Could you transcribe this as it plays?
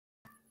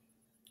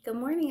Good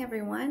morning,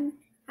 everyone.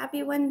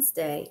 Happy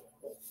Wednesday.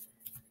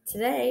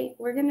 Today,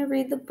 we're going to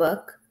read the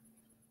book,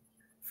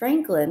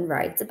 Franklin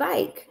Rides a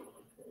Bike.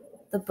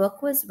 The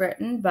book was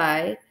written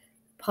by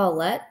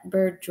Paulette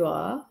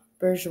Bourgeois,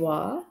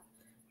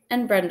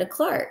 and Brenda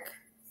Clark.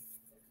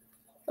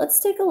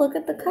 Let's take a look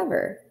at the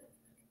cover.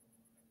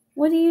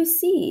 What do you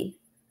see?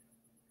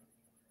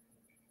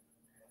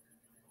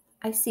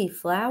 I see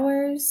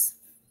flowers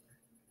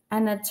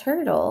and a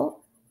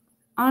turtle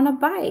on a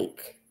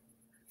bike.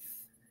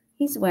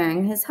 He's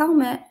wearing his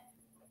helmet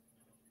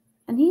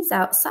and he's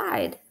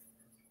outside.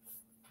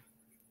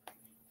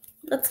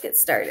 Let's get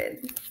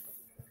started.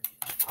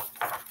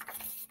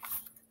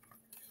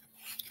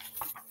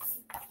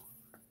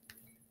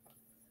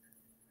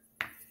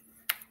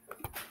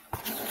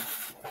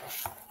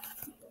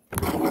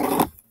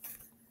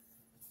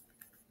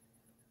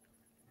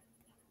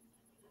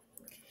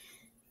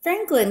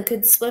 Franklin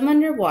could swim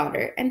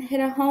underwater and hit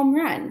a home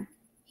run.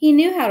 He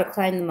knew how to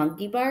climb the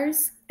monkey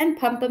bars and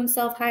pump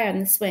himself high on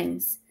the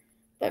swings.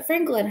 But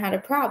Franklin had a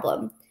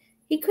problem.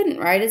 He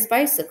couldn't ride his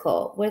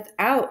bicycle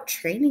without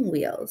training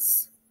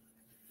wheels.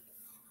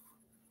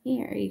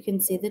 Here you can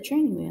see the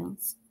training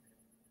wheels.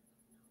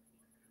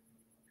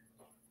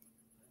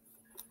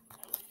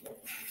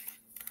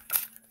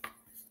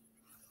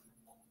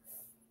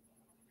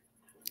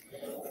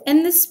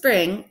 In the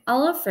spring,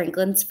 all of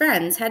Franklin's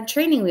friends had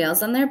training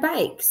wheels on their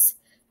bikes.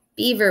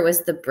 Beaver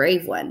was the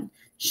brave one.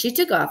 She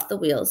took off the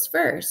wheels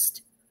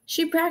first.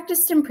 She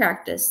practiced and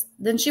practiced.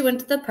 Then she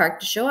went to the park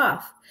to show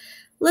off.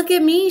 "Look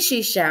at me,"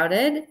 she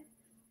shouted.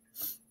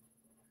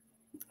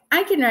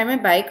 "I can ride my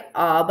bike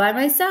all by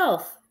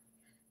myself."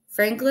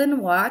 Franklin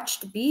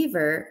watched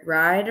Beaver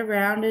ride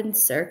around in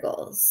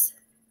circles.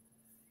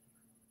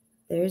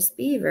 There's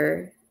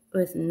Beaver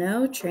with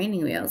no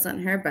training wheels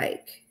on her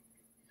bike.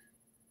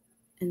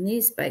 And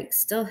these bikes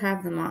still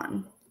have them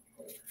on.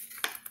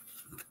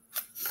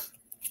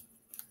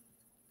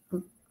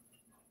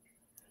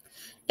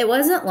 It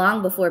wasn't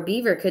long before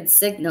Beaver could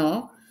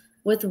signal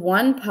with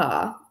one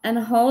paw and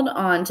hold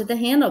on to the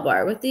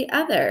handlebar with the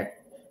other.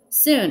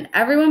 Soon,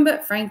 everyone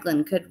but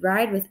Franklin could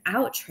ride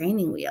without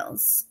training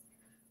wheels.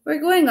 "We're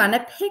going on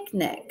a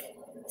picnic,"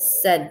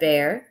 said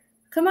Bear.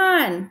 "Come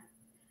on."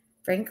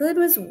 Franklin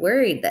was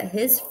worried that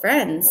his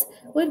friends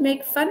would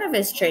make fun of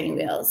his training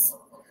wheels.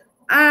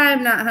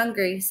 "I'm not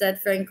hungry,"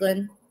 said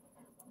Franklin.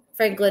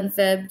 Franklin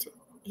fibbed.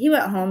 He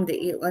went home to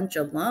eat lunch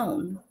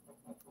alone.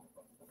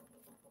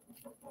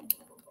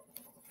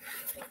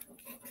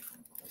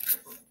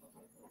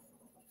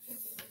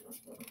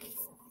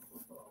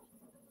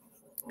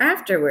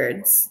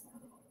 Afterwards,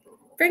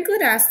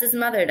 Franklin asked his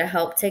mother to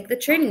help take the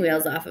training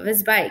wheels off of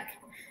his bike.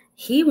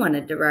 He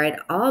wanted to ride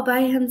all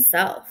by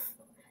himself.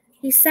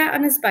 He sat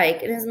on his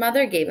bike and his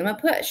mother gave him a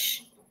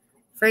push.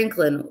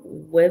 Franklin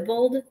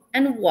wibbled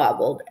and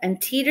wobbled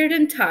and teetered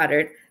and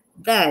tottered.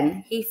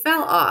 Then he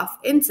fell off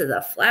into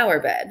the flower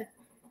bed.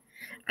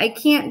 "I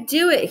can't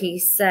do it," he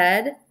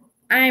said.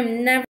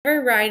 "I'm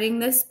never riding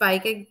this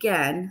bike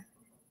again."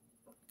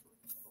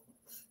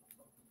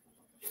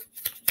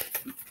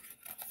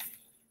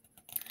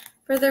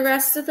 For the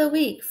rest of the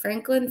week,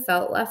 Franklin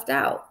felt left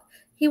out.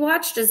 He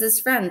watched as his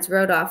friends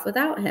rode off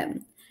without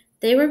him.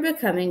 They were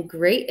becoming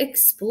great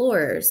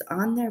explorers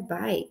on their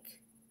bike.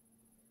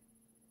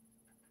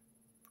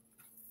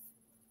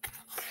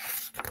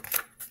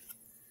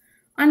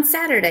 On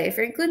Saturday,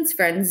 Franklin's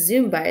friends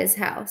zoomed by his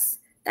house.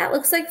 "That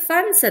looks like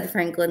fun," said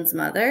Franklin's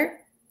mother.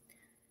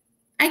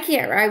 "I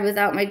can't ride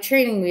without my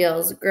training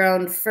wheels,"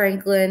 groaned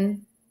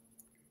Franklin.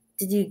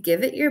 "Did you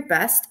give it your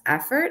best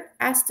effort?"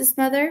 asked his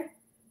mother.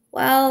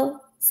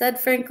 "Well,"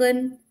 said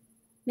Franklin,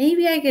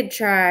 "maybe I could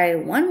try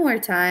one more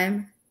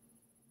time."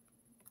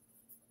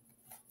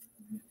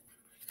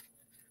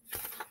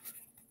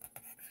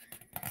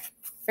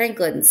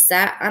 Franklin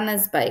sat on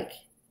his bike.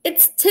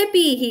 "It's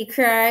tippy," he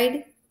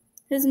cried.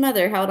 His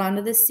mother held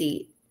onto the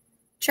seat.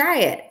 "Try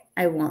it.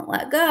 I won't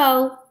let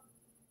go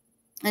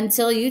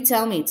until you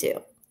tell me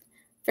to."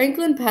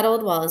 Franklin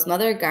pedaled while his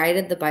mother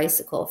guided the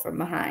bicycle from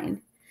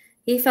behind.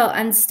 He felt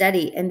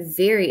unsteady and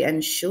very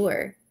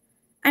unsure.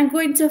 "I'm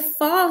going to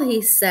fall,"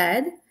 he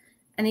said,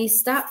 and he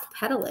stopped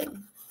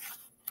pedaling.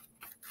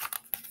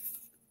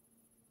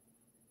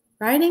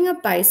 "Riding a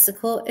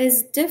bicycle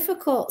is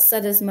difficult,"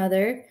 said his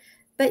mother,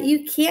 "but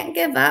you can't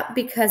give up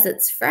because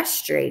it's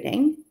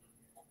frustrating."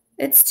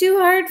 "It's too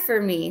hard for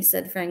me,"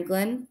 said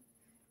Franklin.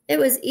 "It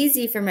was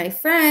easy for my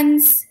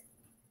friends."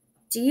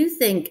 "Do you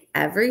think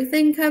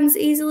everything comes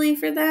easily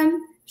for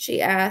them?"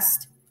 she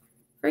asked.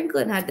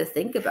 Franklin had to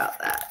think about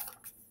that.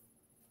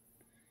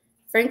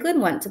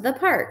 Franklin went to the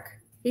park.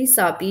 He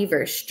saw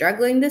Beaver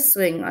struggling to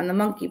swing on the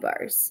monkey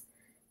bars.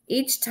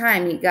 Each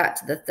time he got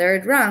to the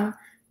third rung,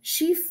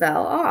 she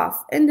fell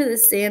off into the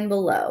sand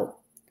below.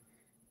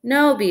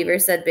 "No, Beaver,"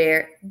 said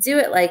Bear. "Do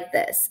it like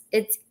this.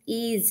 It's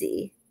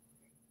easy."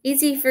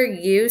 "Easy for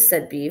you,"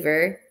 said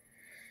Beaver.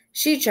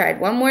 She tried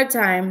one more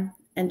time,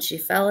 and she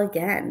fell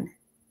again.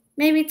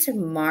 "Maybe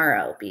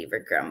tomorrow," Beaver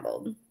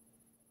grumbled.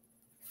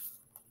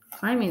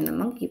 Climbing the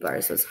monkey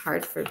bars was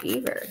hard for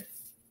Beaver.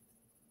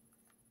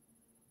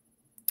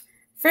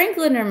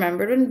 Franklin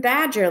remembered when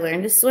Badger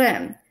learned to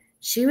swim.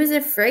 She was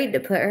afraid to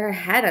put her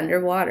head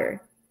under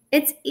water.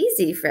 It's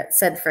easy,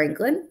 said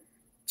Franklin.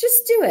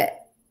 Just do it.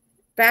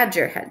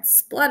 Badger had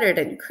spluttered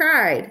and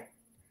cried.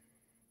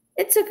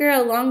 It took her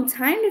a long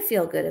time to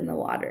feel good in the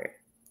water.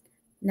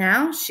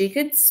 Now she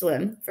could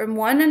swim from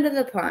one end of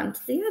the pond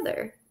to the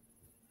other.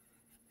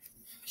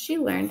 She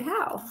learned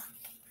how.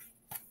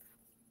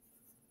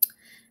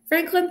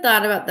 Franklin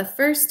thought about the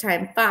first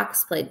time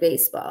Fox played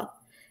baseball.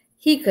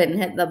 He couldn't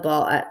hit the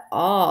ball at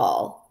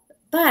all,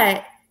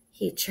 but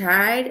he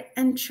tried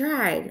and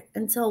tried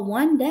until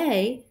one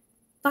day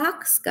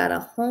Fox got a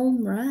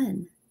home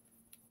run.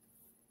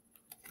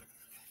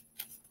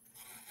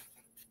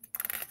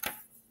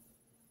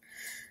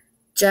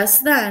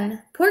 Just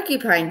then,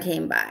 Porcupine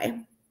came by.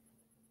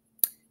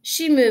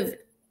 She moved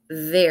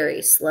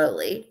very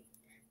slowly.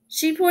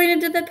 She pointed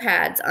to the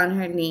pads on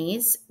her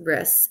knees,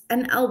 wrists,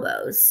 and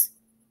elbows.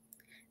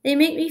 They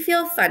make me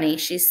feel funny,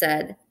 she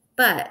said,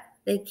 but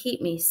they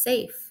keep me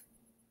safe.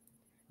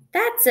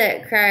 That's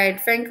it,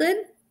 cried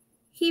Franklin.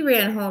 He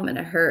ran home in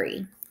a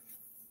hurry.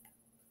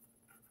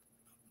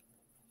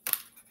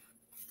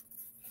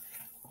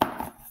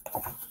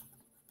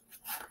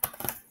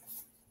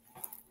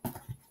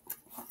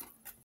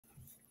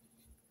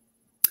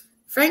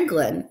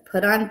 Franklin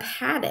put on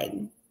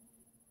padding.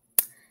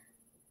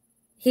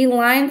 He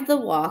lined the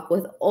walk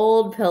with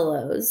old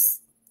pillows.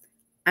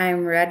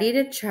 I'm ready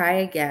to try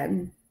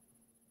again,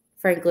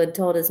 Franklin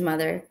told his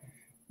mother.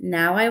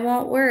 Now I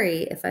won't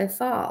worry if I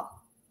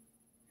fall.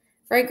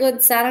 Franklin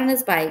sat on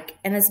his bike,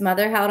 and his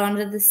mother held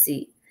onto the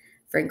seat.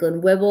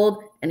 Franklin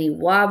wibbled, and he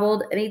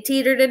wobbled, and he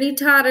teetered, and he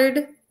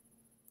tottered.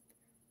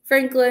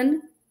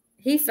 Franklin,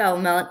 he fell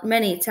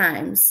many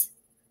times,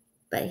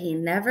 but he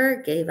never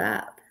gave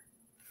up.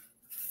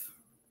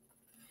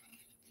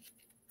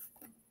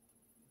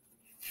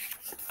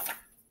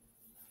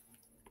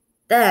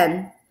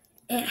 Then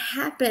it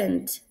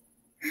happened.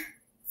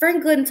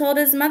 Franklin told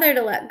his mother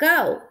to let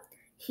go.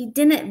 He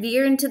didn't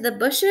veer into the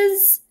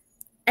bushes,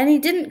 and he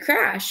didn't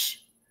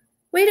crash.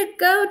 Way to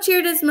go,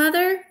 cheered his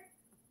mother.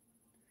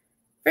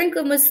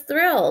 Franklin was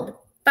thrilled.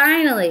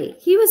 Finally,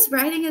 he was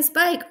riding his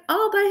bike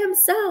all by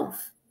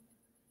himself.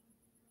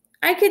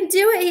 I can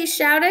do it, he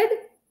shouted.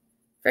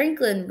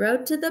 Franklin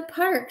rode to the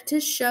park to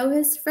show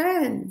his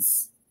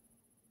friends.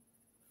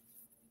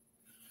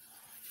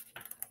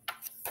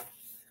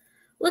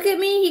 Look at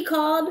me, he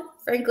called.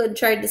 Franklin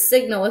tried to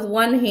signal with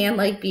one hand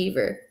like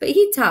Beaver, but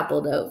he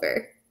toppled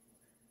over.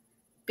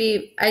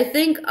 I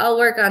think I'll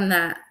work on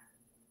that.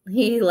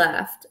 He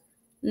laughed.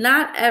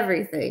 Not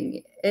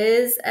everything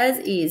is as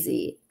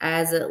easy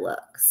as it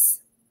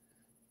looks.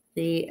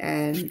 The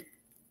end.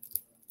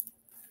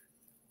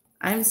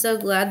 I'm so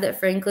glad that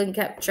Franklin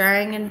kept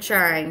trying and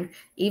trying,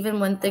 even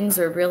when things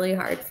were really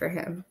hard for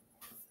him.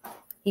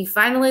 He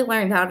finally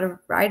learned how to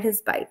ride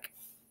his bike.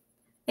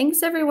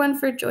 Thanks, everyone,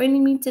 for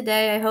joining me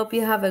today. I hope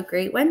you have a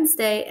great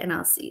Wednesday, and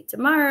I'll see you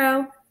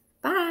tomorrow.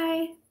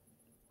 Bye.